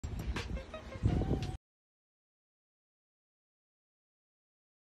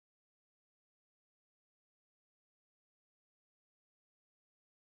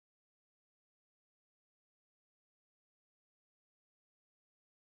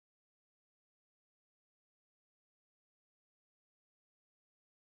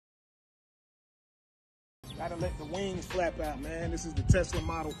Gotta let the wings flap out, man. This is the Tesla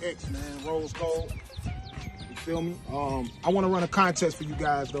Model X, man. Rose gold. You feel me? I want to run a contest for you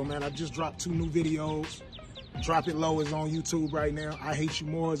guys, though, man. I just dropped 2 new videos. Drop It Low is on YouTube right now. I Hate You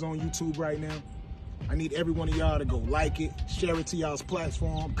More is on YouTube right now. I need every one of y'all to go like it, share it to y'all's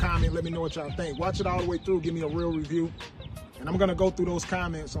platform, comment, let me know what y'all think. Watch it all the way through, give me a real review. And I'm gonna go through those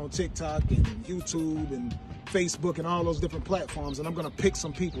comments on TikTok and YouTube and Facebook and all those different platforms, and I'm gonna pick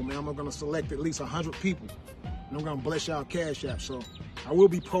some people, man. I'm gonna select at least 100 people, and I'm gonna bless y'all Cash App. So I will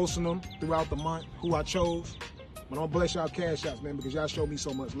be posting them throughout the month, who I chose, but I'm gonna bless y'all Cash Apps, man, because y'all show me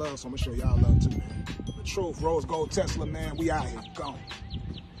so much love, so I'm gonna show y'all love too, man. The truth, Rose Gold Tesla, man, we out here, gone.